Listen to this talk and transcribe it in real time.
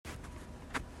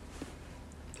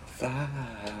fly.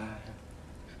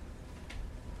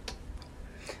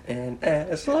 And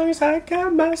as long as I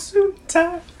got my suit and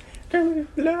tie, gonna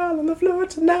be all on the floor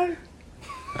tonight.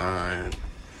 Alright.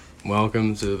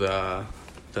 Welcome to the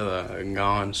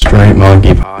Gone Straight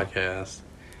Monkey podcast.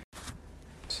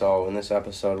 So in this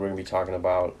episode we're gonna be talking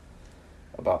about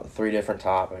 3 different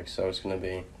topics. So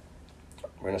we're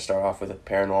gonna start off with the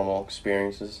paranormal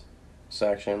experiences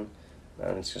section,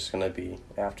 and it's just gonna be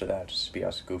after that just be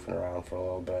us goofing around for a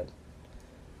little bit.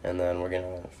 And then we're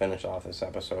going to finish off this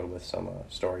episode with some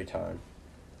story time.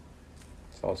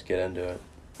 So let's get into it.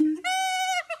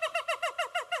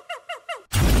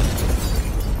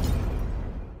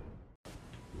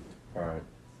 Alright.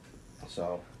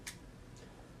 So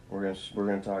we're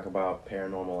gonna talk about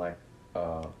paranormal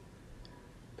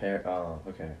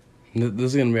okay. This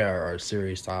is going to be our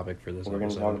serious topic for this episode. We're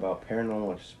going to talk about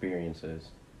paranormal experiences,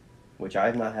 which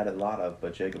I've not had a lot of,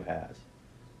 but Jacob has.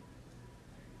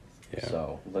 Yeah.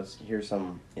 So, let's hear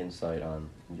some insight on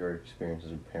your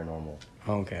experiences with paranormal.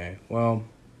 Okay, well,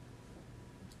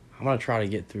 I'm going to try to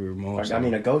get through most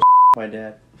a ghost my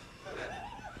dad.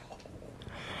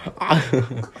 Okay,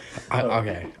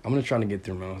 I'm going to try to get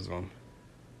through most of them.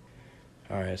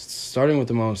 Alright, starting with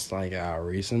the most,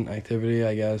 recent activity,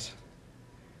 I guess.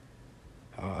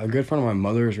 A good friend of my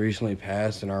mother's recently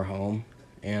passed in our home,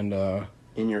 and,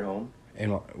 In your home?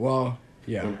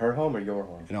 Yeah. In her home or your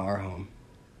home? In our home.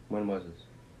 When was this?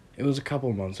 It was a couple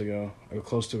of months ago,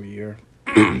 close to a year,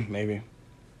 maybe.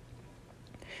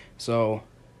 So,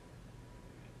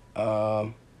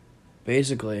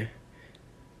 basically,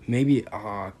 maybe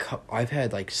I've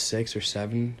had 6 or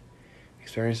 7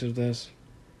 experiences with this.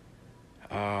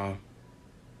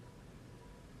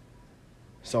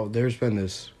 So there's been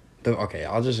this. Okay,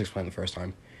 I'll just explain the first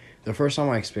time. The first time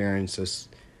I experienced this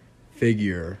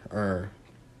figure or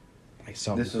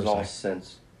something. This is all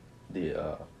since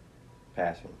the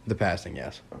passing. The passing,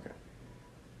 yes. Okay.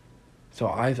 So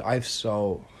I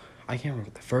can't remember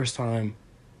the first time.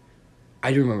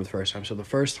 I do remember the first time. So the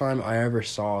first time I ever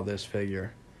saw this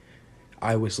figure,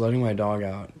 I was letting my dog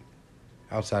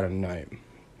outside at night,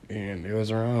 and it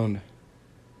was around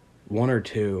 1 or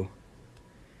 2.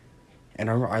 And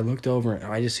I remember I looked over and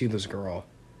I just see this girl.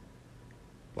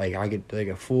 I get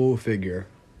a full figure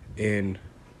in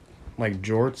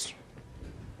jorts,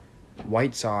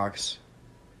 white socks,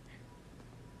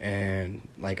 and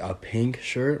a pink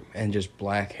shirt and just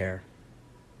black hair.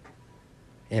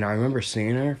 And I remember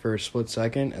seeing her for a split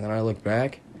second, and then I looked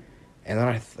back, and then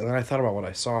I thought about what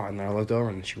I saw, and then I looked over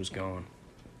and she was gone.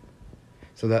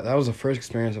 So that was the first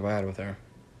experience I've had with her.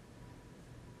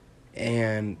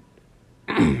 And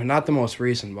not the most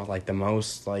recent, but the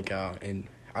most I don't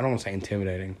want to say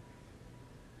intimidating,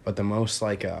 but the most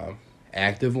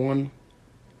active one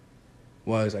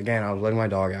was, again, I was letting my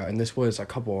dog out, and this was a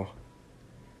couple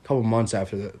months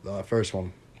after the first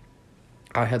one.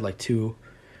 I had two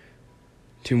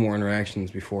more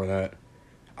interactions before that.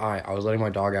 I was letting my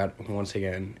dog out once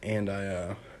again, and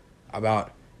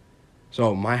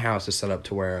so my house is set up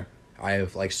to where I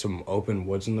have some open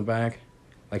woods in the back,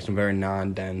 some very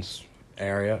non-dense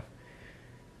area,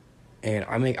 and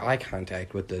I make eye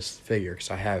contact with this figure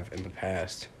because I have in the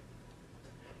past.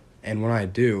 And when I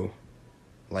do,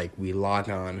 we lock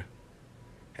on,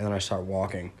 and then I start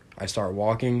walking. I start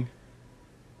walking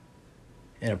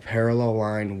in a parallel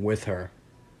line with her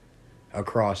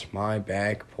across my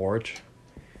back porch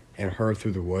and her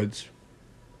through the woods.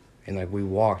 And we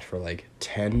walked for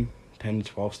 10 to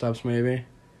 12 steps maybe,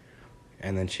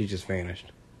 and then she just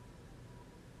vanished.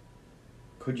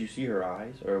 Could you see her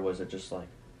eyes, or was it just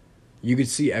You could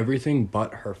see everything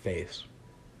but her face.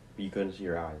 But you couldn't see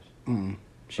her eyes?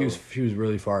 She was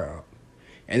really far out.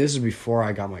 And this is before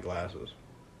I got my glasses.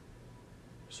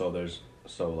 So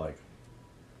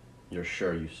you're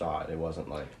sure you saw it? It wasn't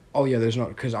Oh yeah, there's no,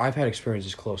 because I've had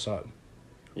experiences close up.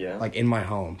 Yeah? In my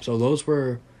home. So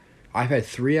I've had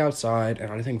 3 outside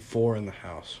and I think 4 in the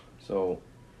house. So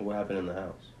what happened in the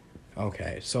house?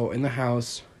 Okay, so in the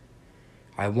house,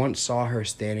 I once saw her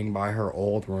standing by her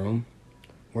old room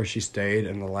where she stayed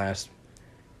in the last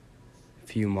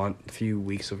few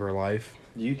weeks of her life.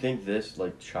 Do you think this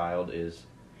child is...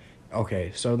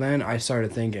 Okay, so then I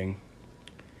started thinking,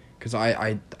 because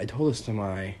I told this to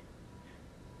my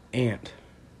aunt.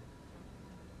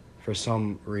 For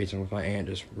some reason, my aunt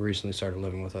just recently started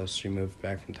living with us. She moved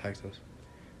back from Texas.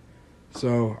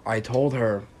 So I told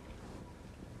her,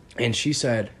 and she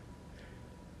said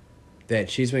that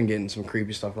she's been getting some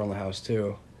creepy stuff around the house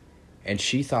too, and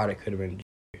she thought it could have been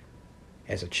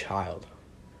as a child.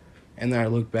 And then I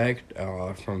looked back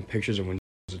from pictures of when she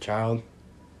was a child.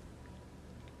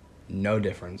 No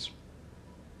difference.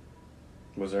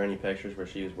 Was there any pictures where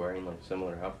she was wearing like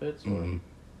similar outfits? Or? Mm-hmm.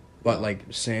 But like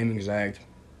same exact.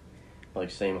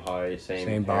 Like same height,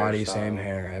 same body, hairstyle. same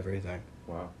hair, everything.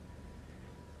 Wow.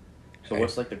 So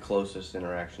what's like the closest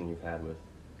interaction you've had with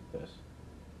this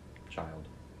child?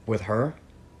 With her?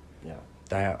 Yeah.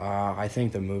 That I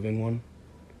think the moving one.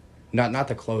 Not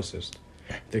the closest.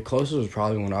 The closest was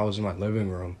probably when I was in my living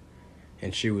room,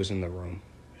 and she was in the room.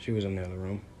 She was in the other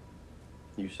room.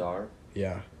 You saw her?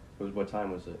 Yeah. What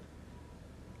time was it?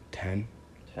 10.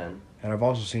 10. And I've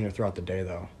also seen her throughout the day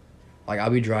though. Like I'll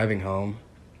be driving home.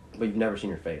 But you've never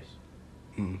seen her face.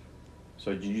 Mm.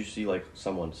 So did you see like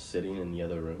someone sitting in the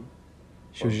other room?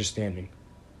 She was just standing.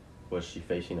 Was she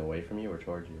facing away from you or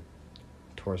towards you?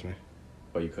 Towards me.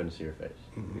 But you couldn't see her face.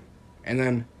 Mm-hmm. And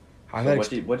then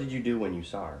what did you do when you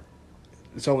saw her?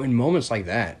 So in moments like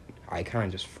that, I kind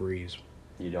of just freeze.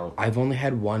 You don't. I've only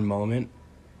had one moment,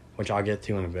 which I'll get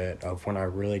to in a bit, of when I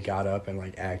really got up and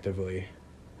like actively.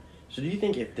 So do you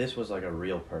think if this was like a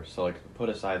real person, so like put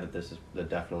aside that this is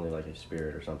definitely like a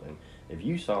spirit or something, if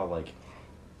you saw like,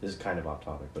 this is kind of off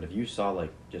topic, but if you saw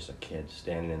like just a kid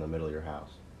standing in the middle of your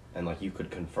house and like you could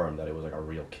confirm that it was like a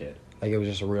real kid. Like it was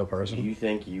just a real person? Do you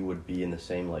think you would be in the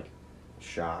same like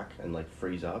shock and like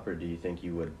freeze up, or do you think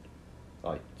you would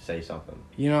like say something?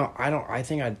 You know, I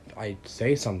think I'd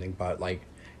say something, but like,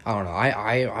 I don't know.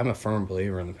 I'm a firm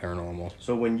believer in the paranormal.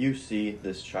 So when you see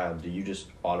this child, do you just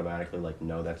automatically like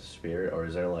know that's a spirit, or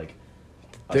is there like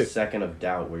a second of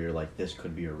doubt where you're like, this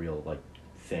could be a real like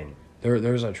thing?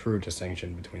 There's a true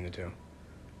distinction between the two.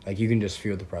 Like you can just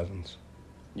feel the presence.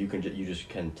 You just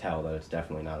can tell that it's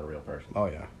definitely not a real person. Oh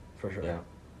yeah, for sure. Yeah.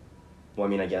 Well, I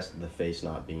mean, I guess the face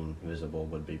not being visible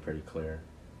would be pretty clear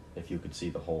if you could see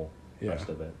the whole rest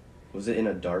of it. Was it in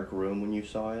a dark room when you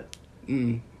saw it?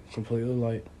 Completely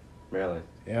light. Really?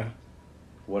 Yeah.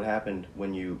 What happened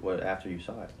after you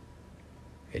saw it?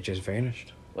 It just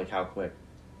vanished. Like how quick?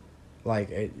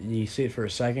 Like you see it for a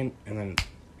second and then.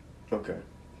 Okay.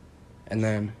 And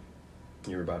then.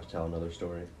 You were about to tell another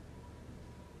story.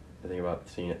 I think about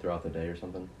seeing it throughout the day or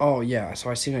something. Oh yeah, so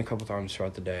I seen it a couple times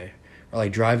throughout the day. Or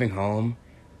like driving home,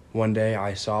 one day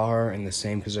I saw her in the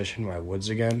same position by woods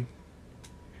again.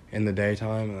 In the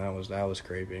daytime, and that was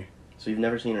creepy. So you've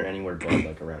never seen her anywhere but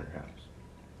like around your house?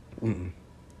 Mm-mm.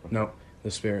 Okay. No,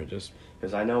 the spirit just.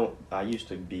 Because I know I used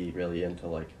to be really into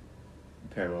like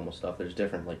paranormal stuff. There's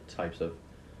different like types of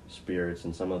spirits,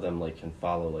 and some of them like can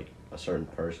follow like a certain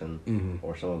person,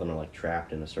 or some of them are like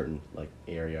trapped in a certain like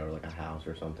area or like a house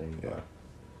or something. Yeah.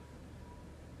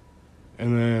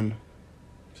 And then.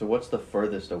 So what's the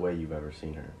furthest away you've ever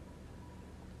seen her?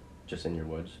 Just in your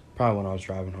woods? Probably when I was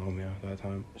driving home, yeah, that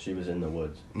time. She was in the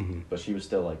woods, but she was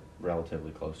still like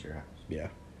relatively close to your house. Yeah,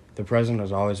 the present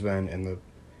has always been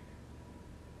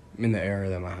in the area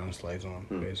that my house lays on,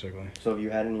 basically. So have you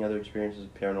had any other experiences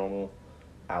paranormal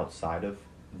outside of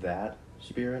that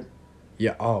spirit?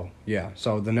 Yeah. Oh, yeah.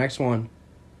 So the next one,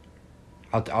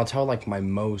 I'll tell like my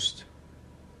most.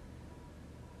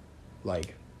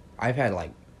 Like, I've had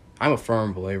like, I'm a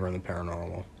firm believer in the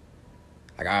paranormal.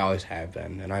 Like I always have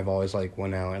been, and I've always like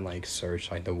went out and like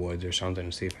searched like the woods or something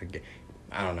to see if I could get.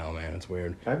 I don't know, man. It's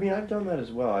weird. I mean, I've done that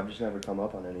as well. I've just never come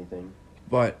up on anything.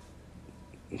 But,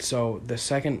 so the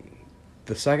second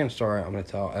story I'm gonna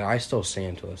tell, and I still see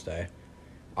him to this day.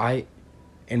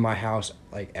 In my house,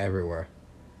 like everywhere,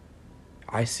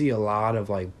 I see a lot of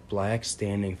like black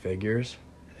standing figures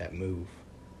that move.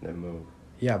 That move.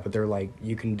 Yeah, but they're like,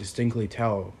 you can distinctly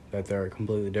tell that they're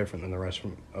completely different than the rest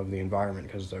of the environment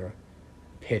because they're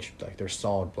pitched, like they're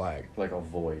solid black. Like a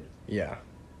void. Yeah.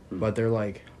 But they're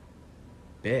like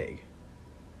big.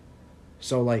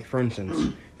 So like, for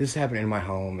instance, this happened in my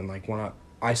home, and like when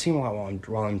I see them a lot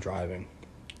while I'm driving.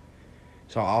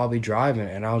 So I'll be driving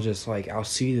and I'll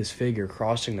see this figure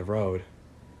crossing the road,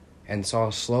 and so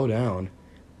I'll slow down,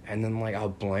 and then like I'll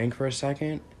blank for a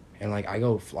second, and like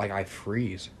I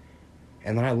freeze.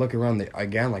 And then I look around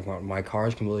again, like my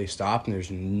car's completely stopped and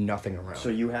there's nothing around. So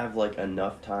you have like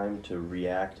enough time to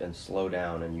react and slow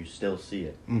down, and you still see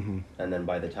it. And then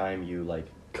by the time you like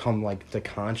come like to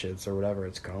conscience or whatever,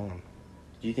 it's gone.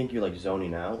 Do you think you're like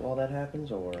zoning out while that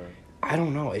happens, or? I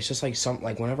don't know. It's just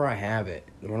like whenever I have it,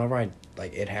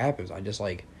 it happens, I just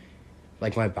like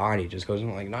my body just goes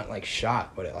in like, not like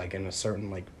shock, but it like in a certain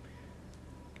like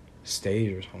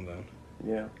stage or something.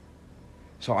 Yeah.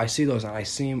 So I see those, and I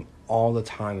see them all the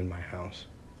time in my house.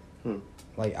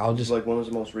 Like I'll just like, when was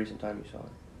the most recent time you saw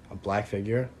it? A black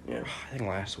figure? Yeah. I think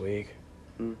last week.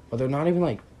 But they're not even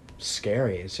like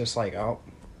scary. It's just like, oh,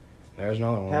 there's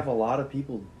another one. Have a lot of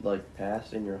people like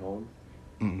passed in your home?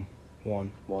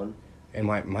 One. One? And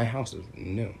my house is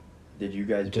new. Did you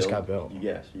guys just got built?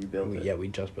 Yes, you built it. Yeah, we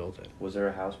just built it. Was there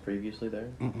a house previously there?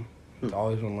 Mm-mm. It's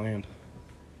always on land.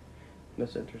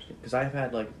 That's interesting. Because I've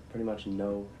had, like, pretty much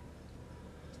no,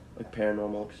 like,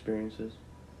 paranormal experiences,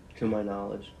 to my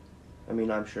knowledge. I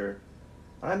mean, I'm sure.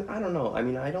 I don't know. I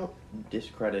mean, I don't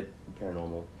discredit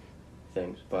paranormal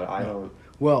things, but I don't...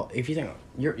 Well, if you think...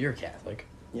 You're Catholic.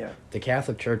 Yeah. The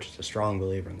Catholic Church is a strong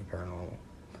believer in the paranormal,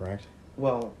 correct?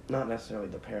 Well, not necessarily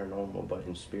the paranormal, but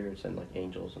in spirits and, like,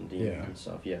 angels and demons and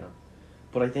stuff, yeah.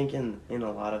 But I think in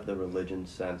a lot of the religion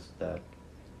sense that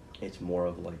it's more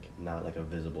of, like, not, like, a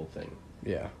visible thing.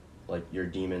 Yeah. Like, your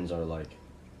demons are, like,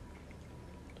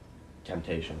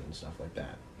 temptation and stuff like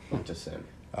that, like to sin.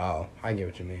 Oh, I get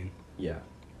what you mean. Yeah.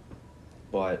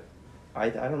 But I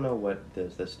don't know what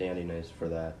the standing is for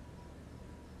that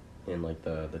in, like,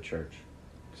 the church.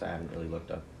 Because I haven't really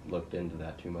looked into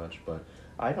that too much, but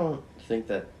I don't think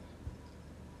that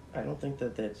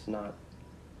it's not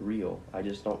real. I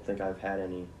just don't think I've had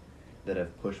any that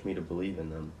have pushed me to believe in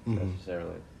them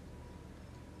necessarily.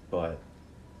 But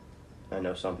I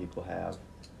know some people have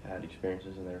had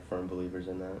experiences and they're firm believers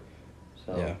in that.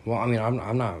 So yeah. Well, I mean,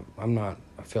 I'm not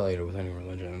affiliated with any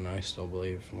religion, and I still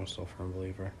believe. I'm still a firm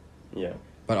believer. Yeah.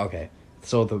 But okay,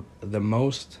 so the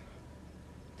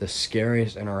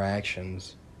scariest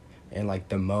interactions, and like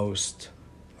the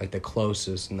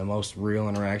closest and the most real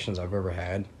interactions I've ever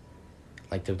had,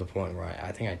 like to the point where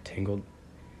I think I tingled.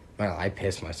 I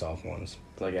pissed myself once.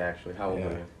 Like, actually, how old were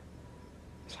you?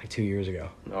 It's like 2 years ago.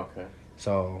 Okay.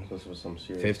 So this was some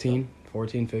serious 15,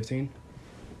 14, 15?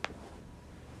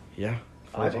 Yeah.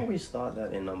 14. I've always thought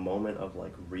that in a moment of,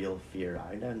 like, real fear,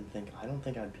 I don't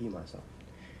think I'd pee myself.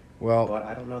 Well, but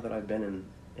I don't know that I've been in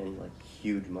any, like,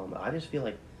 huge moment. I just feel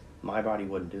like my body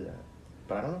wouldn't do that.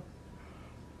 But I don't know.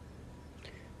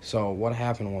 So what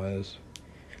happened was,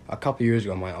 a couple years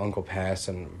ago, my uncle passed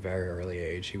at a very early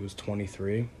age. He was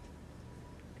 23.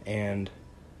 And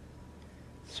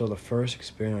so the first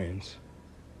experience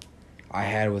I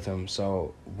had with him,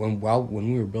 so when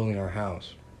we were building our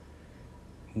house,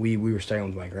 we were staying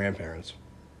with my grandparents.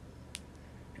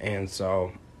 And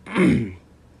so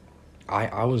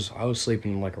I was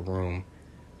sleeping in like a room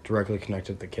directly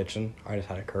connected to the kitchen. I just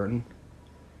had a curtain.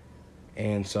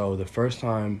 And so the first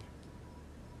time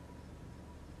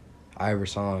I ever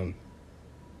saw him,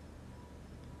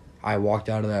 I walked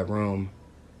out of that room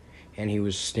and he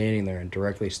was standing there and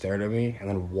directly stared at me and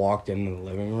then walked into the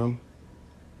living room.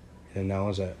 And then that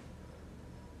was it.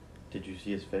 Did you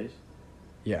see his face?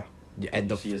 Yeah. Did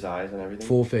you see his eyes and everything?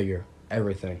 Full figure.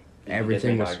 Everything. Did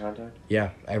everything you was eye contact? Yeah,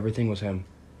 everything was him.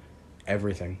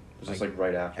 Everything. Was this like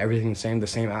right after? Everything the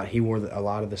same out. He wore a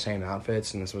lot of the same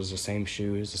outfits, and this was the same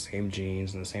shoes, the same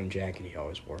jeans, and the same jacket he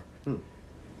always wore.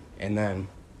 And then,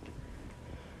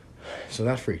 so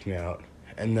that freaked me out.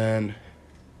 And then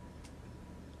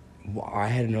I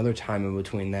had another time in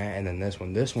between that and then this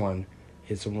one. This one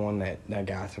is the one that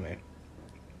got to me.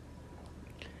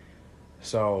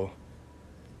 So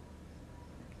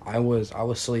I was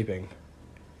sleeping,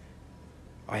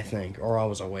 I think, or I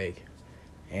was awake,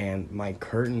 and my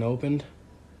curtain opened.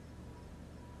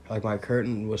 Like, my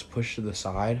curtain was pushed to the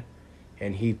side,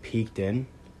 and he peeked in,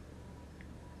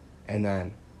 and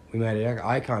then we made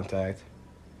eye contact,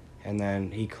 and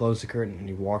then he closed the curtain and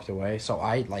he walked away. So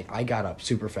I got up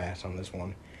super fast on this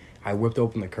one. I whipped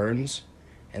open the curtains,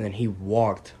 and then he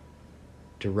walked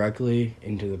directly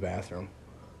into the bathroom.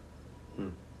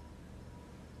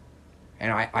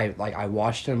 And I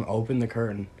watched him open the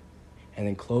curtain and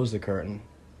then close the curtain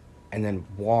and then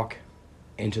walk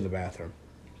into the bathroom.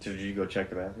 So did you go check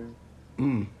the bathroom?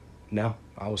 No,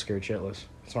 I was scared shitless.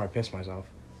 That's why I pissed myself.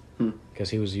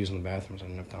 Because he was using the bathrooms at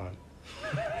enough time.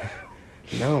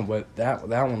 No, but that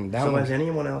one... So has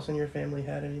anyone else in your family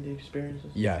had any of the experiences?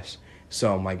 Yes.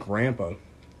 So my grandpa's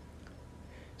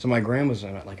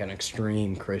like an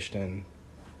extreme Christian,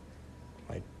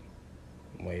 like,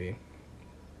 lady.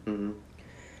 Mm-hmm.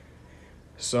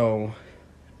 So,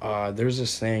 there's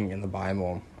this thing in the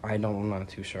Bible. I'm not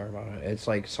too sure about it. It's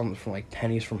like something from like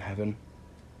pennies from heaven.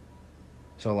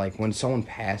 So like when someone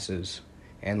passes,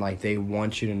 and like they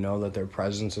want you to know that their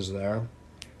presence is there,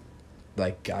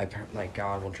 like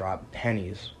God will drop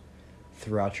pennies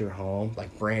throughout your home,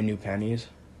 like brand new pennies.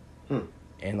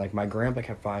 And like my grandpa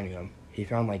kept finding them. He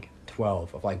found like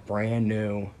 12 of like brand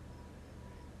new,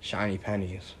 shiny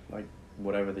pennies. Like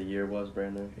whatever the year was,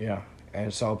 brand new. Yeah.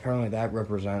 And so apparently that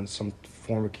represents some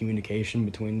form of communication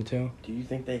between the two. Do you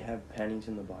think they have pennies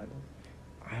in the Bible?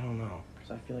 I don't know.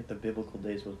 Because I feel like the biblical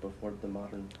days was before the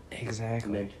modern...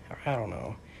 Exactly. I don't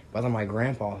know. But then my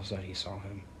grandpa said he saw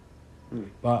him. Hmm.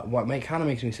 But what kind of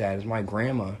makes me sad is my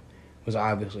grandma was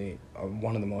obviously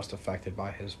one of the most affected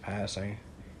by his passing,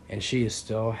 and she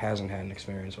still hasn't had an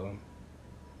experience with him.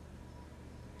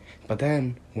 But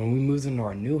then, when we moved into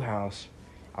our new house,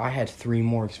 I had 3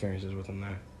 more experiences with him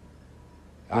there.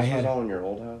 This was all in your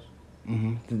old house?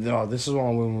 Mm-hmm. No, this is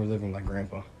all when we were living with my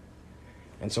grandpa.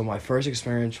 And so my first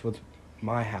experience with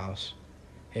my house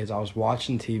is I was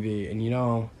watching TV, and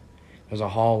there's a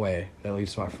hallway that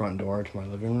leads to my front door to my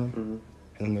living room,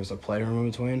 and then there's a playroom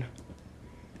in between.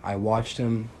 I watched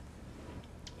him.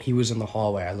 He was in the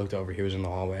hallway. I looked over. He was in the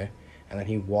hallway, and then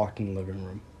he walked in the living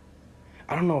room.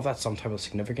 I don't know if that's some type of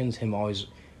significance, him always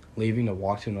leaving to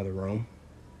walk to another room.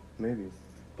 Maybe.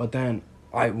 But then,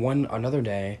 another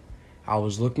day, I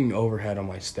was looking overhead on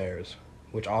my stairs,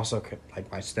 which also,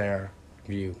 my stair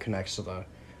view connects to the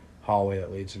hallway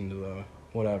that leads into the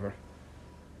whatever.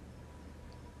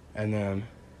 And then,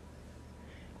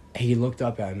 he looked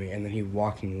up at me, and then he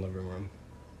walked in the living room.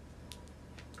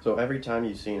 So every time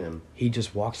you've seen him... He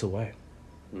just walks away.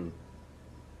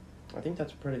 I think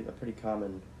that's a pretty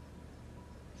common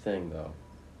thing, though.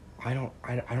 I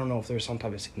don't know if there's some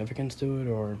type of significance to it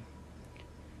or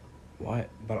what,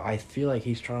 but I feel like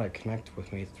he's trying to connect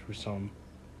with me through some.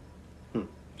 So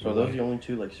are those the only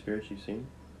 2 spirits you've seen,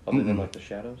 other than the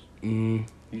shadows?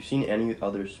 You've seen any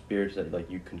other spirits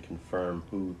that you can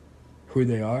confirm who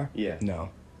they are? Yeah. No.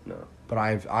 But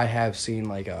I have seen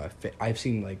I've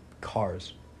seen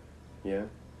cars. Yeah.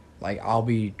 I'll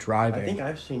be driving. I think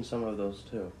I've seen some of those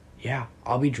too. Yeah,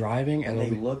 I'll be driving and they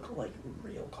look like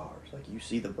real cars. You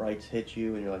see the brights hit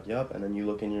you and you're like, yup, and then you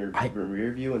look in your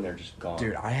rear view and they're just gone.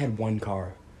 Dude, I had one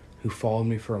car who followed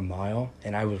me for a mile,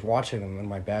 and I was watching them in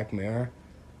my back mirror.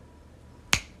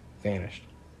 Vanished.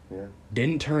 Yeah.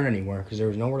 Didn't turn anywhere because there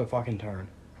was nowhere to fucking turn.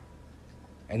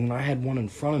 And then I had one in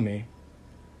front of me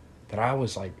that I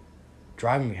was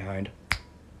driving behind.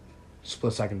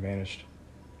 Split second vanished.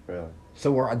 Really?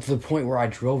 So we're to the point where I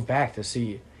drove back to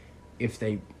see if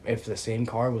the same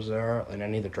car was there in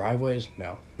any of the driveways.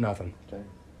 No, nothing. Okay. I'm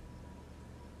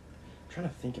trying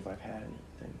to think if I've had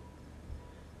anything.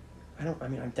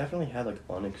 I've definitely had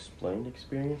unexplained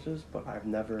experiences, but I've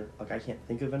never I can't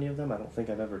think of any of them. I don't think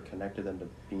I've ever connected them to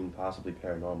being possibly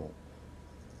paranormal.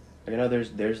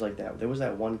 There's that. There was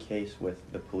that one case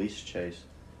with the police chase.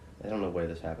 I don't know where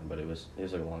this happened, but it was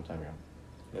a long time ago.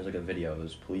 There's a video.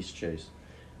 There's a police chase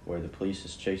where the police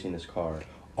is chasing this car.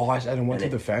 Oh, I said, and went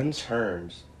through the fence?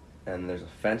 Turns, and there's a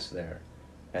fence there,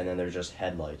 and then there's just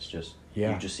headlights. You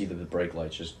just see the brake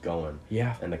lights just going.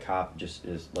 Yeah. And the cop just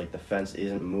is the fence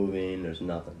isn't moving. There's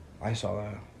nothing. I saw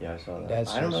that. Yeah, I saw that.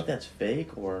 I don't know if that's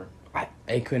fake or.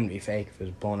 It couldn't be fake if it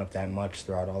was blowing up that much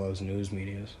throughout all those news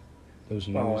medias.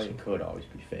 Well, it could always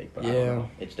be fake, but I don't know.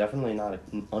 It's definitely not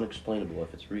unexplainable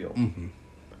if it's real. Mm-hmm.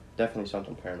 Definitely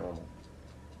something paranormal.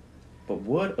 But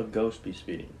would a ghost be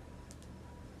speeding?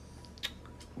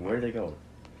 Where are they going?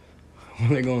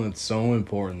 Where are they going? It's so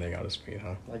important they gotta speed,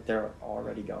 huh? They're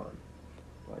already gone.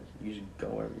 You should go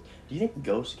wherever. Do you think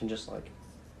ghosts can just,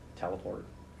 teleport?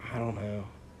 I don't know.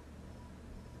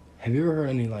 Have you ever heard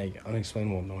any,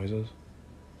 unexplainable noises?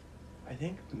 I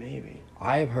think maybe.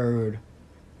 I've heard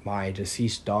my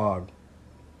deceased dog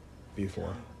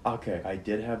before. Okay, I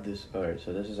did have this. Alright,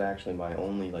 so this is actually my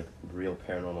only, real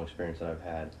paranormal experience that I've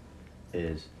had.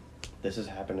 This has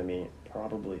happened to me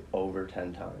probably over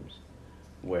 10 times.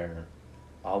 Where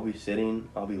I'll be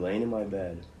laying in my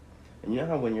bed. And you know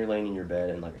how when you're laying in your bed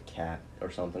and, a cat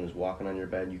or something is walking on your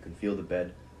bed, you can feel the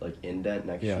bed, indent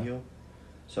next to you?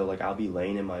 So, I'll be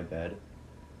laying in my bed.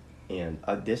 And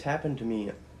this happened to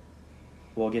me.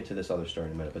 We'll get to this other story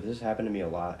in a minute, but this happened to me a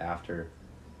lot after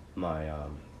my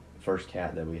first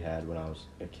cat that we had when I was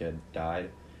a kid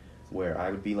died, where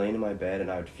I would be laying in my bed and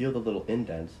I would feel the little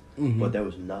indents, but there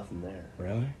was nothing there.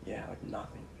 Really? Yeah,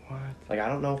 nothing. What? I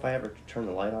don't know if I ever turned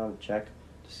the light on to check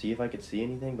to see if I could see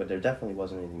anything, but there definitely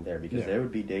wasn't anything there, because there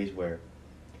would be days where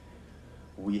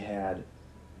we had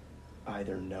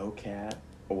either no cat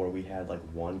or we had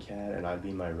one cat, and I'd be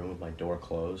in my room with my door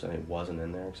closed and it wasn't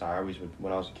in there. Because I always would,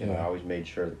 when I was a kid, I always made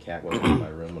sure the cat wasn't in my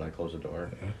room when I closed the door.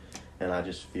 Yeah. And I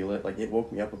just feel it. It woke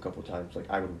me up a couple times.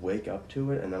 I would wake up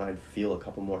to it and then I'd feel a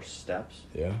couple more steps.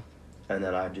 Yeah. And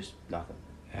then I'd just, nothing.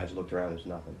 I just looked around, there's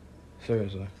nothing.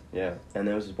 Seriously? Yeah. And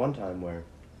there was this one time where,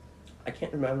 I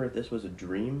can't remember if this was a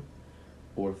dream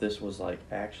or if this was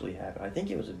actually happened. I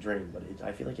think it was a dream, but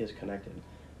I feel like it's connected.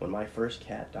 When my first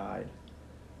cat died,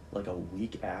 a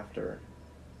week after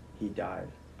he died,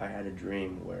 I had a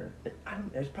dream where, it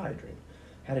was probably a dream.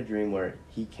 I had a dream where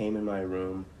he came in my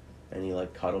room and he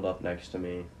cuddled up next to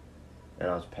me and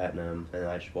I was petting him and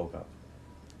I just woke up.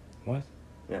 What?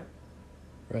 Yeah.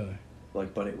 Really?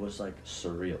 But it was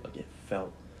surreal. It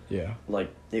felt Yeah.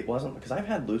 Like, it wasn't, because I've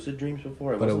had lucid dreams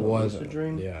before. But it wasn't a wasn't. lucid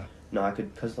dream. Yeah. No, I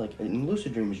could, because, like, in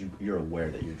lucid dreams, you're aware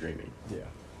that you're dreaming. Yeah.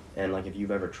 And, like, if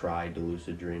you've ever tried to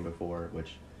lucid dream before,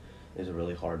 which is a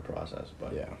really hard process,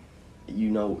 but Yeah. you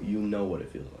know what it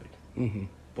feels like. Mm-hmm.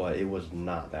 But it was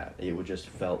not that. It just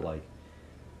felt like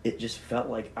it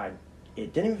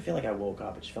didn't even feel like I woke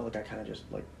up. It just felt like I kind of just,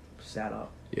 like, sat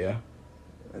up. Yeah.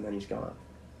 And then he's gone.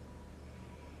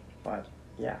 But,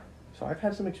 yeah. So I've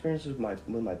had some experiences with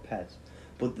my pets.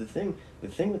 But the thing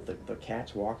with the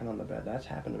cats walking on the bed, that's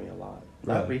happened to me a lot.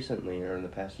 Not Really? recently or in the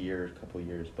past couple of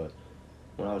years, but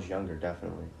when I was younger,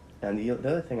 definitely. And the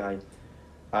other thing,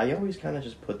 I always kind of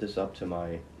just put this up to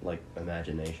my, like,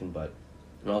 imagination, but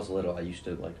when I was little, I used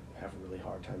to, like, have a really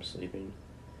hard time sleeping.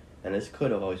 And this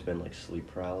could have always been, like, sleep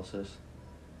paralysis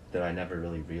that I never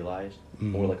really realized,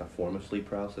 Mm-hmm. or, like, a form of sleep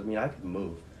paralysis. I mean, I could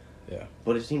move, Yeah.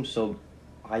 but it seems so...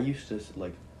 I used to,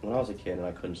 like, when I was a kid and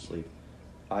I couldn't sleep,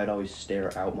 I'd always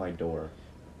stare out my door,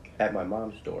 at my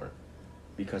mom's door,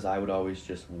 because I would always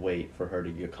just wait for her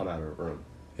to come out of her room.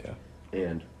 Yeah.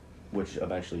 And, which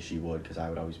eventually she would, because I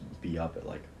would always be up at,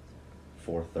 like,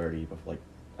 4:30, before, like,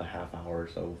 a half hour or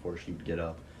so before she would get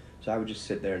up. So I would just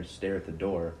sit there and stare at the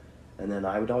door, and then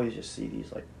I would always just see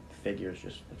these, like, figures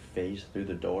just phase through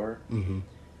the door, Mm-hmm.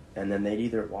 and then they'd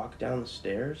either walk down the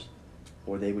stairs,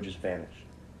 or they would just vanish.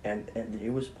 And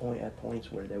it was at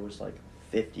points where there was, like,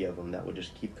 50 of them that would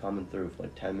just keep coming through for,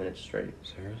 like, 10 minutes straight.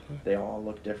 Seriously? They all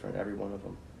looked different, every one of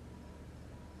them.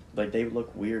 Like, they would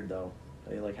look weird, though.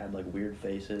 They, like, had, like, weird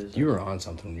faces. You were on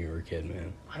something when you were a kid,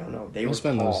 man. I don't know. They were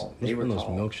tall. They were those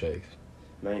tall. milkshakes.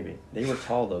 Maybe. They were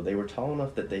tall, though. They were tall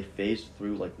enough that they phased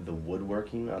through, like, the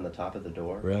woodworking on the top of the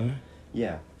door. Really?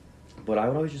 Yeah. But I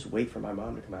would always just wait for my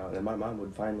mom to come out, and then my mom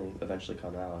would eventually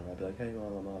come out, and I'd be like, hey,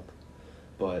 Mom, I'm up.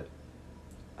 But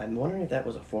I'm wondering if that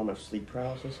was a form of sleep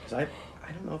paralysis, because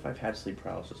I don't know if I've had sleep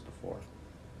paralysis before.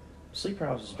 Sleep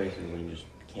paralysis is basically when you just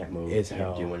can't move, It's can't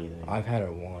hell. do anything. I've had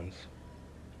it once.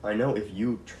 I know if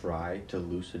you try to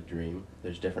lucid dream,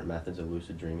 there's different methods of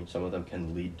lucid dreaming. Some of them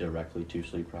can lead directly to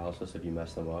sleep paralysis if you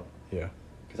mess them up. Yeah.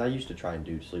 Because I used to try and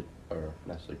do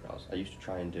not sleep paralysis. I used to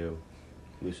try and do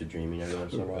lucid dreaming every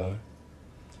once in a while. Really?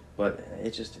 But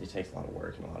it takes a lot of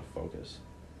work and a lot of focus.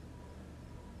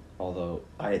 Although,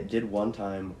 I did one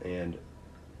time, and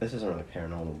this isn't really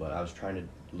paranormal, but I was trying to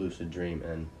lucid dream,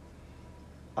 and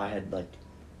I had, like,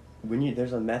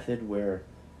 there's a method where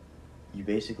you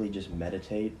basically just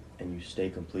meditate and you stay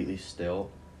completely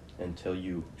still until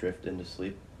you drift into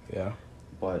sleep, Yeah.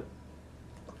 but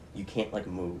you can't, like,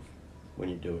 move when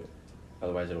you do it.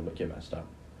 Otherwise it'll get messed up.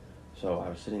 So I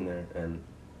was sitting there, and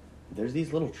there's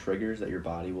these little triggers that your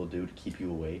body will do to keep you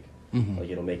awake. Mm-hmm. Like,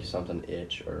 it'll make something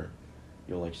itch, or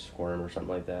you'll, like, squirm or something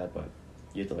like that, but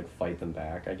you have to, like, fight them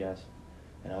back, I guess.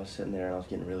 And I was sitting there, and I was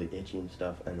getting really itchy and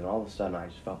stuff, and then all of a sudden I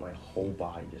just felt my whole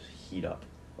body just heat up,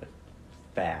 like,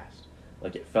 fast.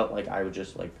 Like, it felt like I was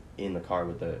just, like, in the car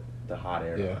with the hot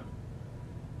air Yeah. on.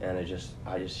 And I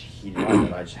just heated up,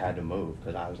 and I just had to move,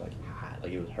 because I was, like, hot,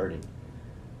 like, it was hurting.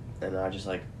 And I just,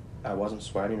 like, I wasn't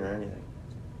sweating or anything.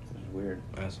 It was weird.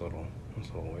 That's a little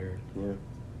weird. Yeah.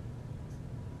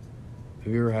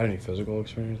 Have you ever had any physical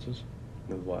experiences?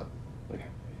 With what? Like,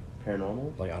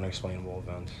 paranormal? Like unexplainable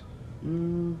events?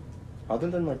 Other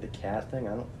than, like, the cat thing,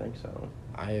 I don't think so.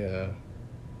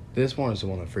 This one is the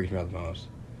one that freaked me out the most.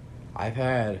 I've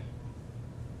had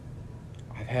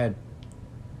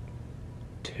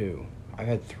two. I've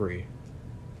had three.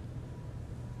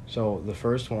 So the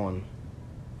first one,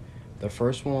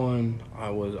 I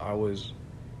was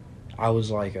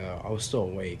still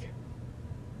awake,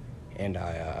 and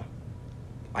I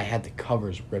had the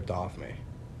covers ripped off me.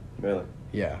 Really?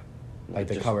 Yeah, like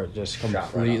the Just cover just shot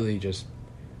right completely just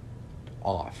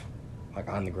off, like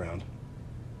on the ground.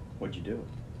 What'd you do?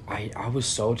 I was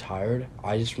so tired.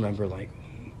 I just remember, like,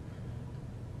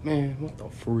 man, what the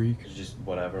freak? You just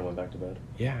whatever, went back to bed?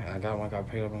 Yeah, and I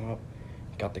picked them up,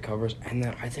 got the covers, and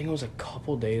then I think it was a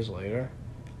couple days later,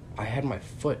 I had my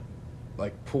foot,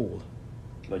 like, pulled.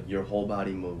 Like, your whole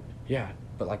body moved? Yeah,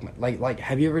 but like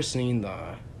have you ever seen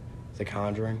the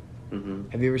Conjuring? Mm-hmm.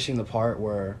 Have you ever seen the part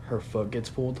where her foot gets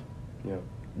pulled? Yeah.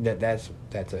 That's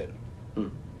it.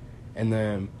 Mm. And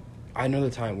then I know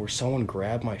the time where someone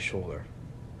grabbed my shoulder,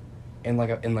 in like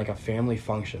a family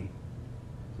function.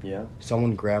 Yeah?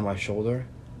 Someone grabbed my shoulder,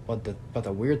 but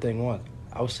the weird thing was,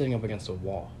 I was sitting up against a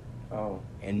wall, Oh,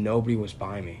 and nobody was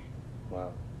by me.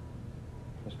 wow.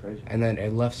 That's crazy. And then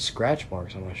it left scratch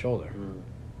marks on my shoulder. Mm.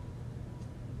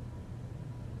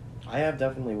 I have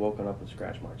definitely woken up with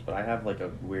scratch marks, but I have, like, a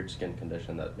weird skin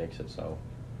condition that makes it so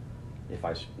if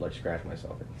I, like, scratch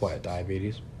myself, it's... What,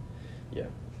 diabetes? Yeah.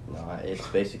 No, it's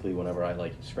basically whenever I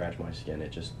like scratch my skin,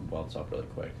 it just welts up really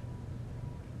quick.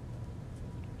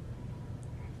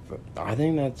 But I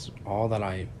think that's all that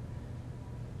I.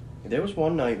 There was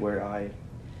one night where I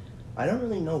don't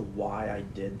really know why I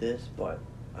did this, but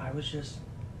I was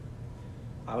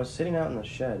sitting out in the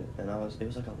shed, and it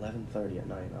was like 11:30 at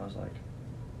night, and I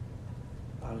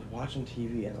was watching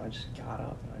TV, and I just got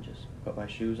up, and I just put my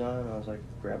shoes on, and I was like,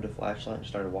 grabbed a flashlight, and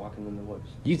started walking in the woods.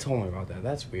 You told me about that.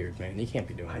 That's weird, man. You can't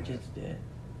be doing I that. just did.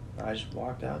 I just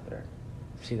walked out there.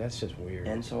 See, that's just weird.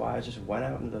 And so I just went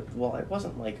out well, it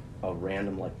wasn't like a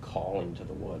random like calling to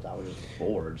the woods. I was just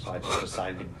bored, so I just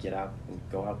decided to get out and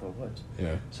go out the woods.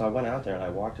 Yeah. So I went out there and I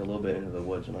walked a little bit into the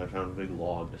woods and I found a big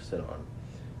log to sit on.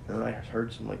 And then I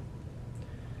heard some like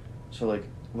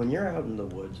when you're out in the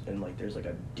woods and like there's like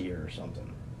a deer or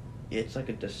something, it's like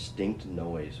a distinct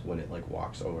noise when it like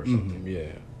walks over something.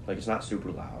 Yeah. Like it's not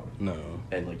super loud. No.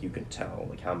 And like you can tell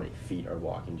like how many feet are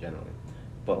walking generally.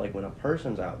 But like when a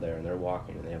person's out there and they're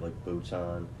walking and they have like boots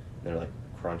on and they're like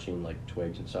crunching like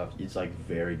twigs and stuff, it's like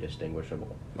very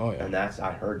distinguishable. Oh yeah. And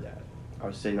I heard that. I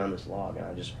was sitting on this log and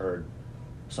I just heard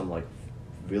some like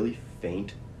really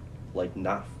faint, like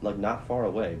not far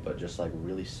away, but just like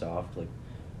really soft like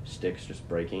sticks just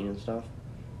breaking and stuff.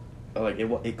 Like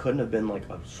it couldn't have been like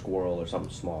a squirrel or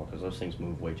something small because those things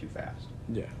move way too fast.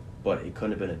 Yeah. But it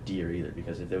couldn't have been a deer either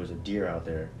because if there was a deer out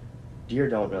there, deer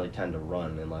don't really tend to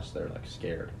run unless they're like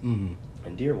scared. Mm-hmm.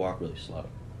 And deer walk really slow.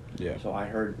 Yeah. So I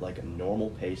heard like a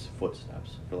normal pace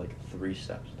footsteps for like 3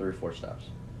 or 4 steps,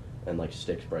 and like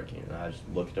sticks breaking. And I just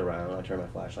looked around. I turned my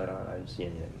flashlight on. I didn't see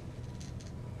anything.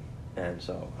 And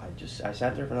so I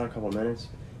sat there for another couple of minutes.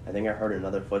 I think I heard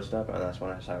another footstep, and that's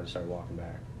when I decided to start walking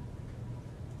back.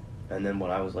 And then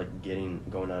when I was like going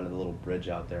down to the little bridge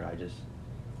out there, I just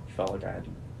felt like I had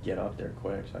to get up there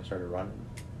quick, so I started running.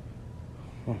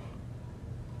 Huh.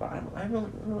 But I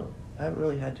haven't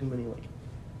really had too many like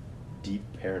deep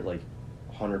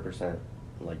 100%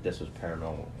 like this was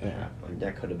paranormal. Yeah. Like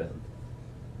that could have been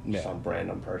some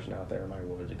random person out there in my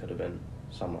woods. It could have been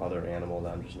some other animal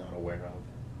that I'm just not aware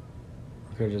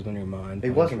of. It could have just been your mind. It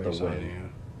wasn't the wind.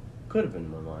 wind. Could have been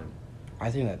in my mind.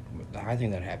 I think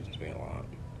that happens to me a lot.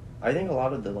 I think a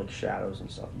lot of the like shadows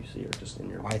and stuff you see are just in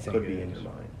your. Could be in your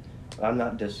mind. But I'm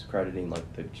not discrediting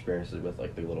like the experiences with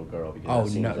like the little girl because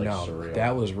that seems like surreal.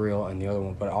 That was real, and the other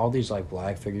one. But all these like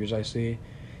black figures I see,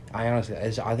 I honestly,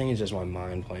 I think it's just my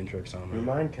mind playing tricks on me. Your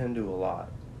mind can do a lot.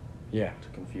 Yeah. To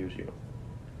confuse you.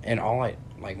 And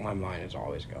my mind is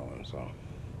always going. So.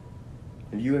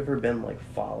 Have you ever been like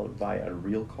followed by a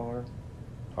real car?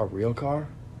 A real car?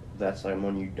 That's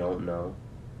someone you don't know.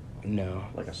 No.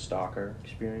 Like a stalker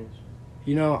experience?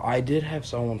 You know, I did have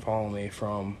someone follow me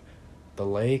from the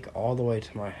lake all the way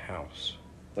to my house.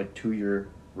 Like to your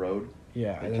road?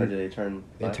 Yeah. Did they turn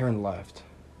left? They turned left.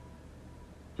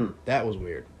 That was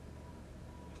weird.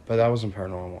 But that wasn't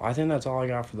paranormal. I think that's all I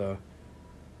got for the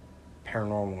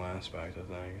paranormal aspect of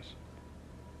things.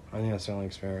 I think that's the only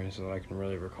experience that I can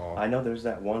really recall. I know there's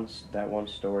that one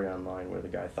story online where the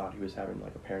guy thought he was having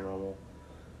like a paranormal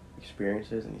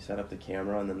experiences and he set up the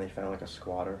camera and then they found like a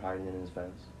squatter hiding in his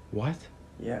vents. What?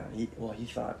 Yeah,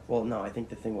 I think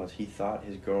the thing was he thought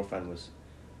his girlfriend was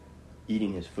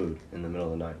eating his food in the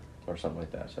middle of the night or something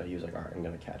like that. So he was like, all right, I'm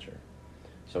going to catch her.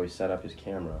 So he set up his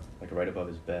camera like right above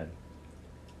his bed.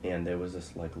 And there was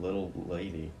this like little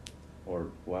lady or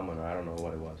woman, I don't know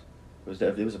what it was.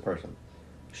 It was a person.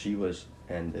 She was,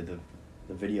 and the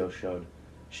video showed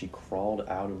she crawled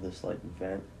out of this like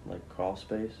vent, like crawl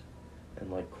space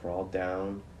and like crawled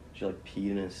down. She like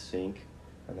peed in his sink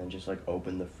and then just like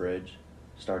opened the fridge,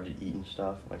 started eating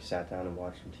stuff, like sat down and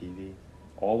watched some TV,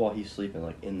 all while he's sleeping,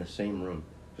 like in the same room.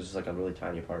 This is like a really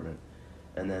tiny apartment.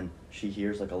 And then she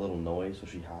hears like a little noise, so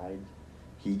she hides.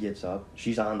 He gets up.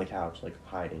 She's on the couch, like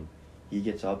hiding. He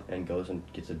gets up and goes and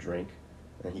gets a drink,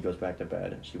 and then he goes back to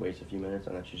bed. And she waits a few minutes,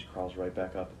 and then she just crawls right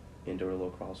back up into her little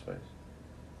crawl space.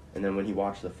 And then when he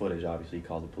watched the footage, obviously he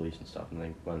called the police and stuff, and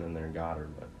they went in there and got her.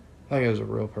 But like it was a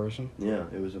real person? Yeah,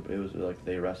 it was like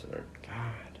they arrested her.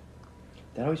 God.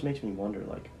 That always makes me wonder,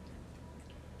 like,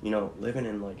 you know, living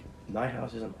in, like, my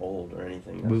house isn't old or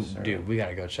anything necessarily. Dude, we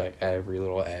gotta go check every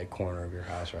little corner of your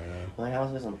house right now. My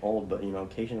house isn't old, but, you know,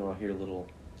 occasionally I'll hear little...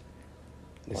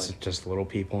 It's like, just little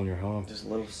people in your home. Just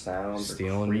little sounds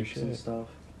stealing or your creaks shit and stuff.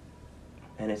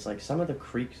 And it's like some of the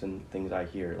creaks and things I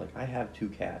hear, like, I have 2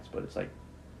 cats, but it's like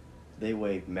they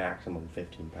weigh maximum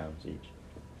 15 pounds each.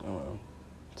 I don't know.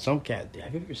 Some cat...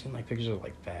 Have you ever seen, like, pictures of,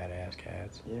 like, fat-ass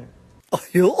cats? Yeah.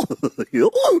 Yeah,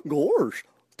 gosh,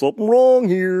 something wrong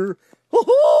here.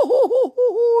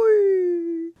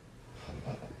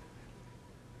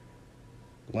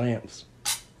 Lamps.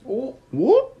 Oh.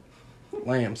 Whoop.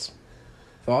 Lamps.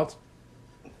 Thoughts?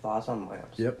 Thoughts on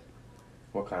lamps? Yep.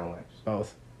 What kind of lamps?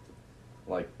 Both.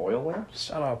 Like oil lamps?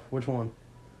 Shut up. Which one?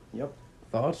 Yep.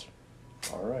 Thoughts?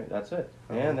 All right, that's it.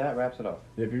 And that wraps it up.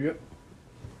 Yep.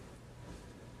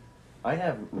 I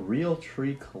have Real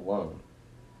Tree Cologne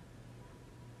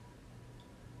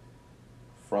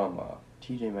from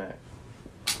TJ Maxx.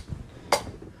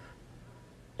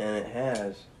 And it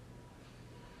has,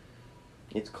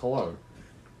 it's cologne.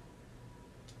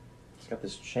 It's got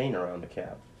this chain around the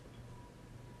cap.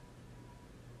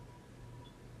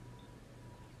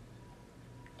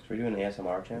 Should we do an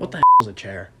ASMR channel? What the is a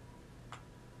chair?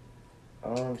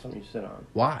 Something you sit on.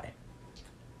 Why?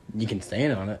 You can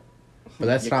stand on it. But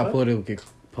that's You not could.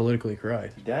 politically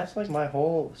correct. That's like my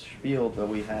whole spiel that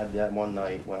we had that one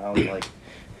night when I was like,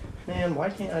 man, why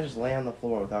can't I just lay on the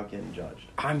floor without getting judged?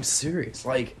 I'm serious.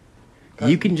 Like,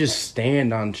 you can just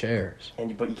stand on chairs.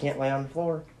 But you can't lay on the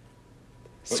floor.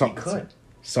 But you could.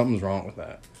 Something's wrong with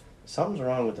that. Something's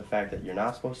wrong with the fact that you're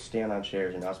not supposed to stand on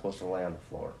chairs, you're not supposed to lay on the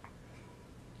floor.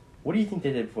 What do you think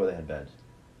they did before they had beds?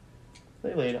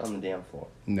 They laid on the damn floor.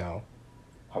 No.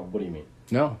 What do you mean?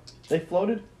 No. They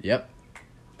floated? Yep.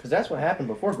 Because that's what happened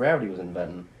before gravity was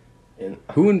invented.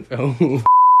 Who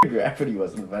Gravity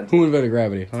was invented? Who invented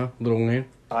gravity, huh? Little Wayne?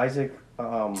 Isaac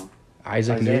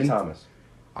Isaac Newton? Thomas.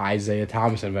 Isaiah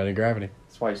Thomas invented gravity.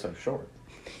 That's why he's so short.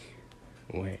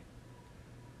 Wait.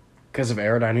 Because of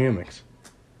aerodynamics.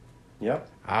 Yep.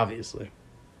 Obviously.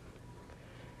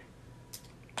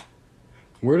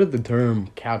 Where did the term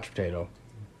couch potato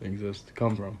exist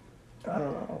come from? I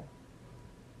don't know.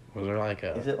 Was there like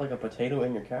Is it like a potato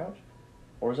in your couch?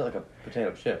 Or is it like a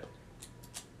potato chip?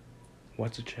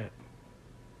 What's a chip?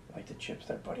 Like the chips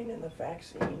they're putting in the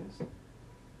vaccines.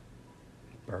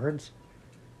 Birds?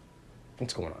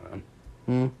 What's going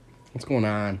on? What's going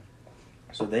on?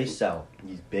 So they sell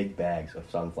these big bags of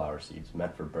sunflower seeds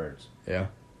meant for birds. Yeah.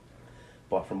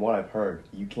 But from what I've heard,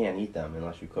 you can't eat them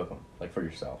unless you cook them, like for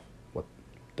yourself. What?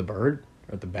 The bird?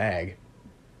 Or the bag?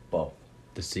 Both.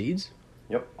 The seeds?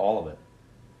 Yep, all of it.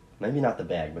 Maybe not the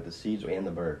bag, but the seeds and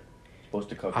the bird. Supposed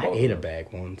to cook I both ate of a them. bag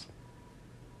once.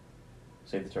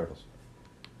 Save the turtles.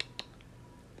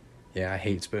 Yeah, I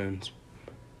hate spoons.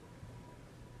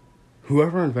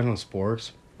 Whoever invented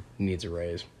sporks needs a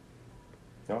raise.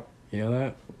 Yep. You know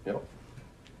that?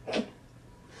 Yep.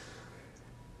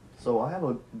 So I have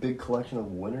a big collection of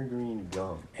wintergreen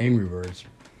gum. Angry Birds.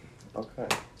 Okay.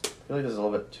 I feel like this is a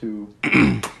little bit too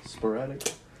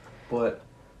sporadic, but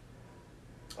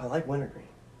I like wintergreen.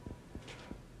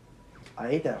 I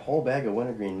ate that whole bag of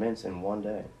wintergreen mints in one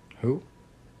day. Who?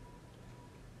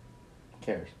 Who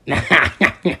cares?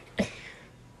 Yep.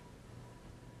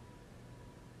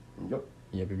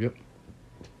 Yep.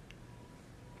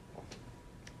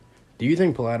 Do you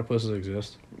think platypuses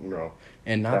exist? No.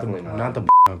 And not Definitely the not. not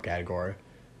the category.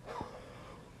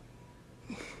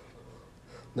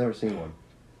 Never seen one.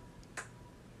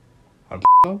 A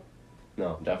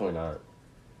No, definitely not.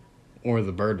 or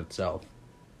the bird itself?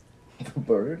 The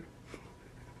bird?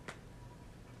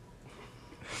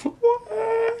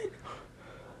 What?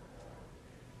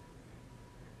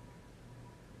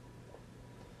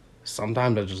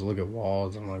 Sometimes I just look at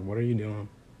walls and I'm like, what are you doing?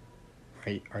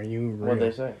 Are you real? What'd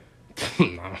they say?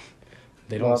 No.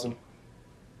 They don't. Nothing.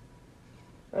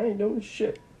 I ain't doing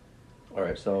shit.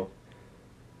 Alright, so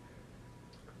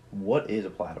what is a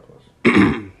platypus?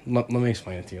 Let me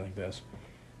explain it to you like this.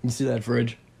 You see that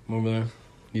fridge over there?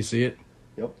 You see it?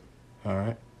 Yep.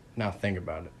 Alright. Now think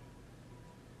about it.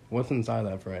 What's inside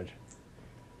that fridge?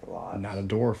 Lots. Not a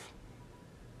dwarf.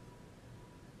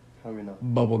 How do we know?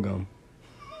 Bubble gum.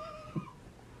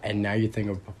 And now you think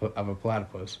of a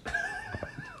platypus.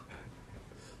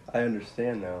 I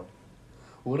understand now.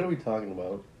 What are we talking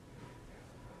about?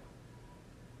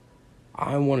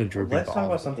 I want a droopy Let's ball. talk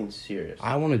about something serious.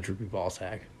 I want a droopy ball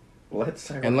sack. Let's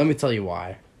talk And about... let me tell you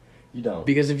why. You don't.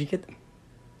 Because if you get them...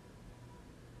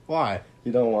 Why?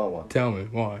 You don't want one. Tell me,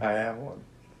 why? I have one.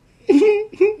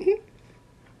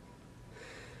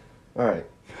 Alright.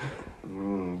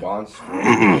 Gone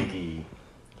straight monkey.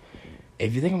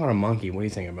 If you think about a monkey, what do you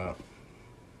think about?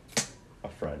 A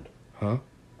friend. Huh?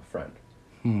 A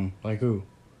friend. Like who?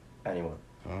 Anyone.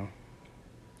 Oh.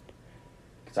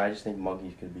 Because I just think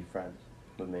monkeys could be friends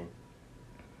with me.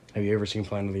 Have you ever seen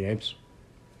Planet of the Apes?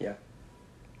 Yeah.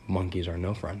 Monkeys are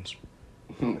no friends.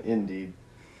 Indeed.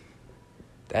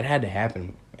 That had to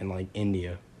happen in, like,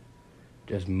 India.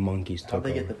 Just monkeys How'd took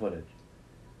they over. get the footage?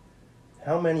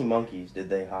 How many monkeys did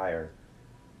they hire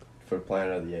for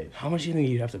Planet of the Apes? How much do you think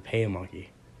you'd have to pay a monkey?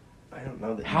 I don't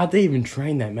know. How'd they even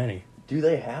train that many? Do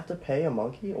they have to pay a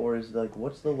monkey, or is like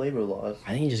what's the labor laws?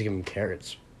 I think you just give them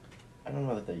carrots. I don't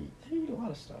know that they eat a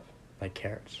lot of stuff. Like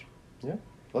carrots. Yeah.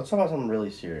 Let's talk about something really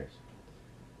serious.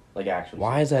 Like actually.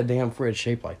 Why is that damn fridge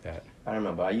shaped like that? I don't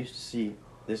know, but I used to see,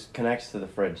 this connects to the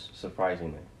fridge,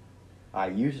 surprisingly.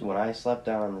 When I slept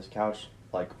down on this couch,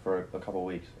 like, for a couple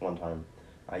weeks, one time,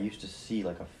 I used to see,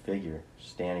 like, a figure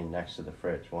standing next to the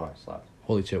fridge when I slept.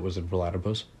 Holy shit, was it a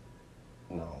platypus?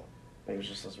 No. It was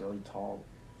just this really tall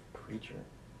creature.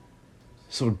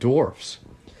 So dwarfs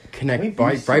connect Can we be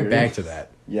right back serious? to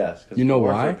that. Yes. You know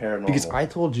dwarfs why? are paranormal. Because I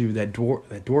told you that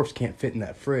dwarfs can't fit in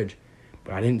that fridge,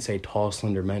 but I didn't say tall,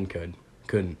 slender men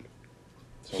couldn't.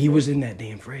 So He was in that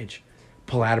damn fridge.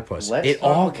 Platypus. Let's It talk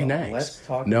all about- connects. let's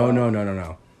talk No.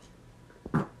 about-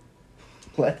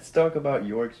 Let's talk about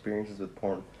your experiences with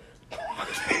porn.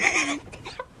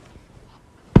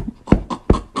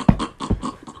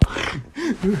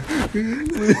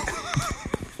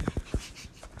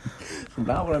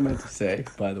 Not what I meant to say,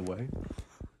 by the way.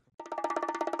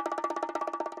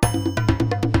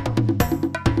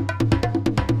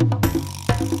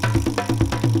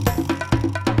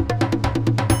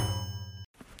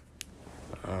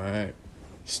 Alright.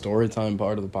 Story time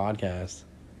part of the podcast.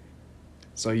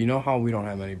 So you know how we don't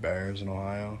have any bears in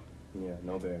Ohio? Yeah,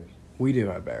 no bears. We do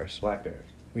have bears. Black bears.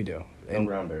 We do. No And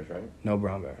brown bears, right? no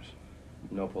brown bears.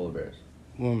 No polar bears.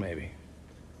 Well, maybe.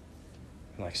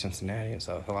 Like Cincinnati and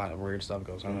stuff. A lot of weird stuff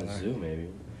goes on In the there. zoo, maybe.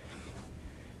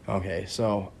 Okay,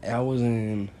 so I was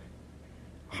in.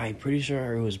 I'm pretty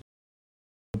sure it was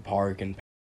the park and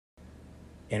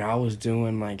I was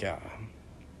doing like a.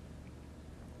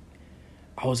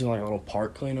 I was doing like a little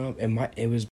park cleanup. It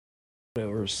was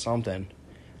something.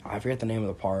 I forget the name of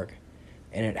the park,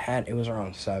 and it was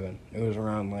around 7. It was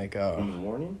around like In the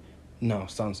morning? no,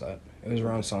 sunset. It was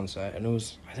around sunset, and it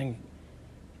was I think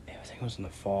it was in the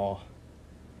fall.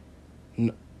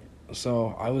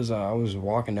 So I was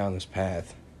walking down this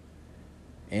path,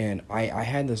 and I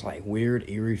had this like weird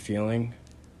eerie feeling,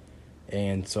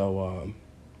 and so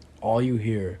all you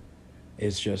hear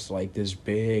is just like this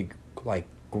big like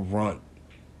grunt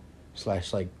 /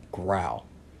 like growl.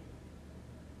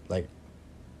 Like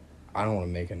I don't want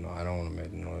to make a noise. I don't want to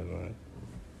make a noise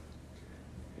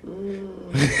on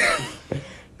it.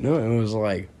 No, it was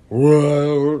like,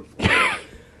 whoa.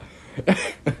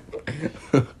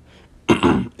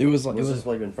 Was this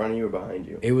like in front of you or behind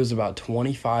you? It was about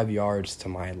 25 yards to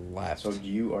my left. So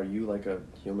are you like a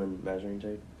human measuring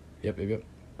tape? Yep.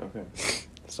 Okay.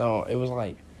 So it was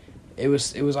like, it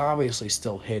was obviously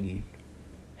still hidden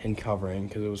and covering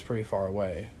because it was pretty far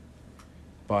away.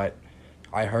 But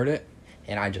I heard it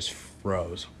and I just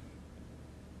froze.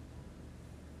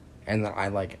 And then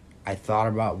I thought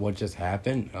about what just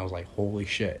happened and I was like, holy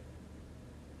shit.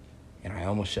 And I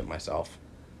almost shit myself.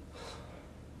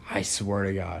 I swear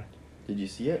to God. Did you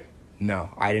see it? No,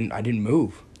 I didn't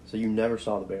move, So you never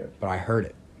saw the bear? but I heard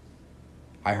it.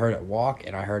 I heard it walk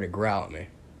and I heard it growl at me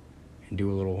and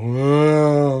do a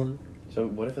little. So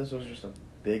what if this was just a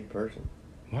big person?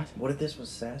 What? What if this was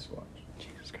Sasquatch?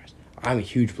 Jesus Christ. I'm a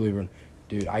huge believer in.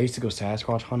 Dude, I used to go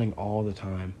Sasquatch hunting all the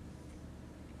time.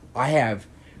 I have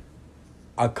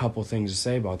a couple things to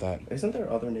say about that. Isn't there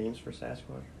other names for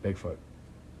Sasquatch Bigfoot.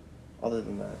 other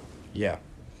than that? Yeah.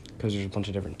 Because there's a bunch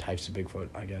of different types of Bigfoot,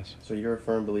 I guess. So you're a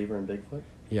firm believer in Bigfoot?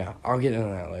 Yeah, I'll get into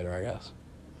that later, I guess.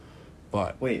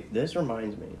 But, Wait, this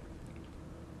reminds me.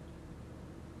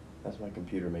 That's my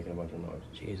computer making a bunch of noise.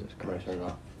 Jesus I'm gonna Christ. turn it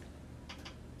off.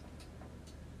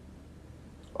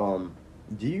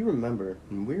 Do you remember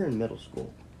when we were in middle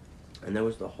school, and there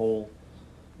was the whole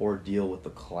ordeal with the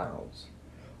clowns?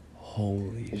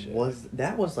 Holy shit.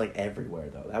 That was like everywhere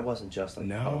though? That wasn't just like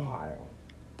No. Ohio.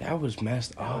 That was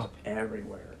messed That was up.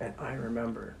 everywhere. And I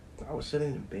remember I was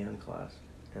sitting in band class,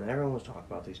 and everyone was talking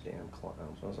about these damn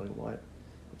clowns. I was like, what?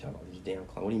 You're talking about these damn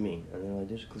clowns? What do you mean? And they're like,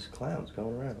 there's these clowns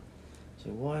going around. I was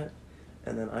like, what?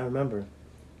 And then I remember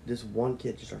this one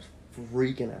kid just starts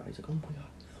freaking out. He's like,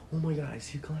 oh my god, I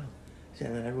see a clown.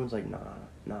 And then everyone's like, nah.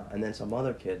 And then some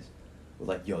other kids were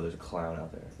like, yo, there's a clown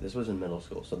out there. This was in middle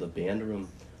school. So the band room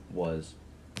in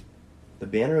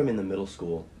the middle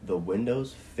school, the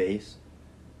windows face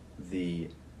the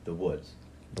woods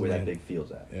where that big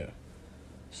field's at. Yeah.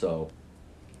 So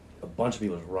a bunch of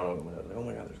people just run over the windows like, oh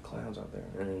my god, there's clowns out there.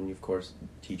 And then of course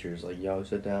teachers like, yo,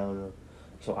 sit down.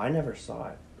 So I never saw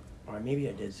it, or maybe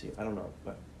I did see it. I don't know,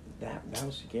 but that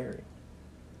was scary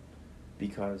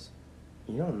because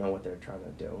you don't know what they're trying to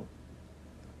do.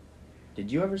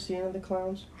 Did you ever see any of the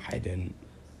clowns? I didn't.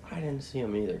 I didn't see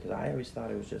them either because I always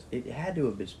thought it had to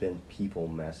have just been people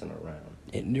messing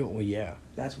around. Well, yeah.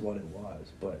 That's what it was,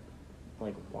 but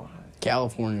Like, why?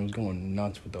 California was going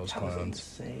nuts with those That was clowns.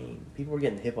 insane. People were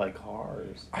getting hit by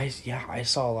cars. I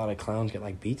saw a lot of clowns get,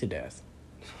 like, beat to death.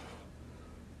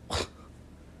 Do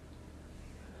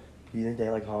you think they,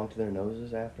 like, honked their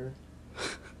noses after?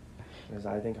 Because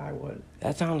I think I would.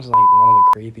 That sounds like one of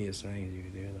the creepiest things you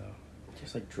could do, though.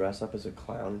 Just, like, dress up as a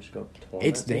clown and just go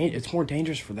torment It's more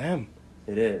dangerous for them.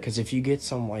 It is. Because if you get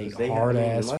some, like, 'Cause they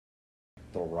hard-ass... unless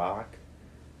The Rock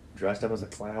dressed up as a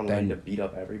clown Then- ready to beat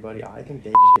up everybody, I think they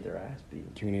just get their ass beat.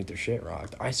 You're gonna get their shit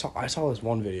rocked. I saw this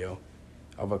one video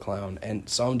of a clown, and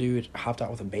some dude hopped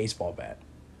out with a baseball bat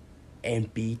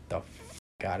and beat the f***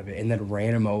 out of it, and then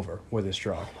ran him over with his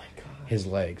truck. Oh my god. His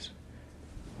legs.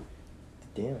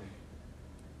 Damn.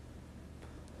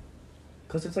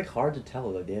 Because it's, like, hard to tell.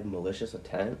 Like, they have malicious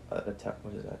intent. What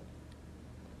is that?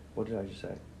 What did I just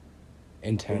say?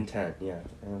 Intent. Yeah.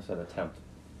 I almost said attempt.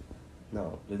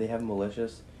 No. Do they have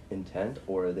malicious intent,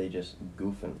 or are they just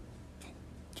goofing?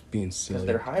 It's being Because silly.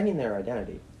 they're hiding their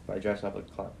identity by dressing up like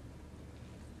a clown.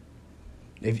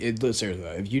 Seriously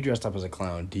though, if you dressed up as a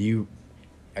clown,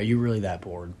 are you really that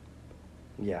bored?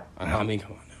 Yeah. I mean,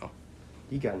 come on now.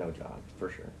 You got no job,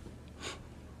 for sure.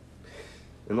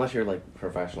 Unless you're, like,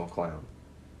 professional clown.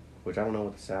 Which I don't know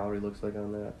what the salary looks like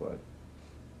on that, but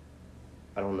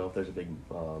I don't know if there's a big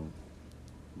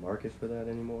market for that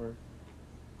anymore.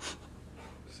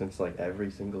 Since, like,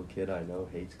 every single kid I know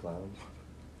hates clowns.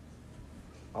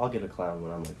 I'll get a clown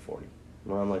when I'm, like, 40.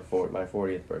 When I'm, like, my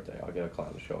 40th birthday, I'll get a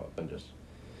clown to show up and just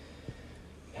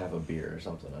have a beer or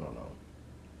something. I don't know.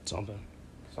 Something.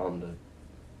 Something to,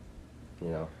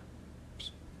 you know.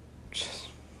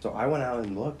 So I went out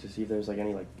and looked to see if there was, like,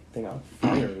 any, like, thing on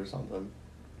fire or something.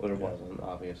 Well, there wasn't,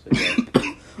 obviously.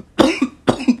 But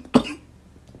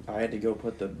I had to go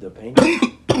put the paint.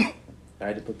 I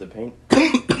had to put the paint.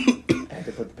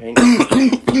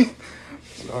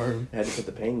 Sorry. I had to put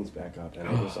the paintings back up, and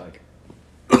it was like.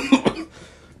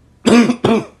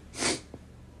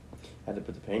 Had to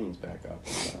put the paintings back up.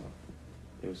 And,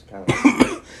 it was kind of.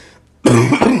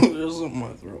 There's something in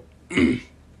my throat. It's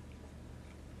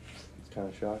kind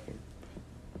of shocking.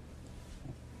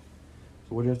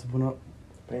 So what do you have to put up?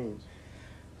 Paintings.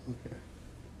 Okay.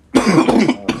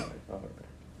 All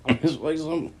right. It's like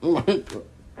something in my throat.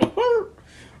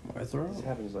 My throat? This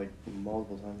happens like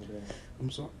multiple times a day. I'm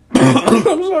sorry.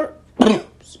 I'm sorry.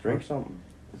 Drink something.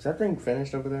 Is that thing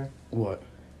finished over there? What?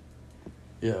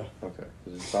 Yeah. Okay,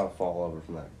 because it's about to fall over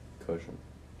from that cushion.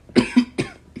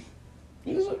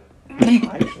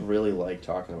 I just really like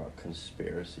talking about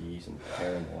conspiracies and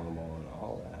paranormal and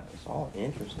all that. It's all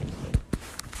interesting to me.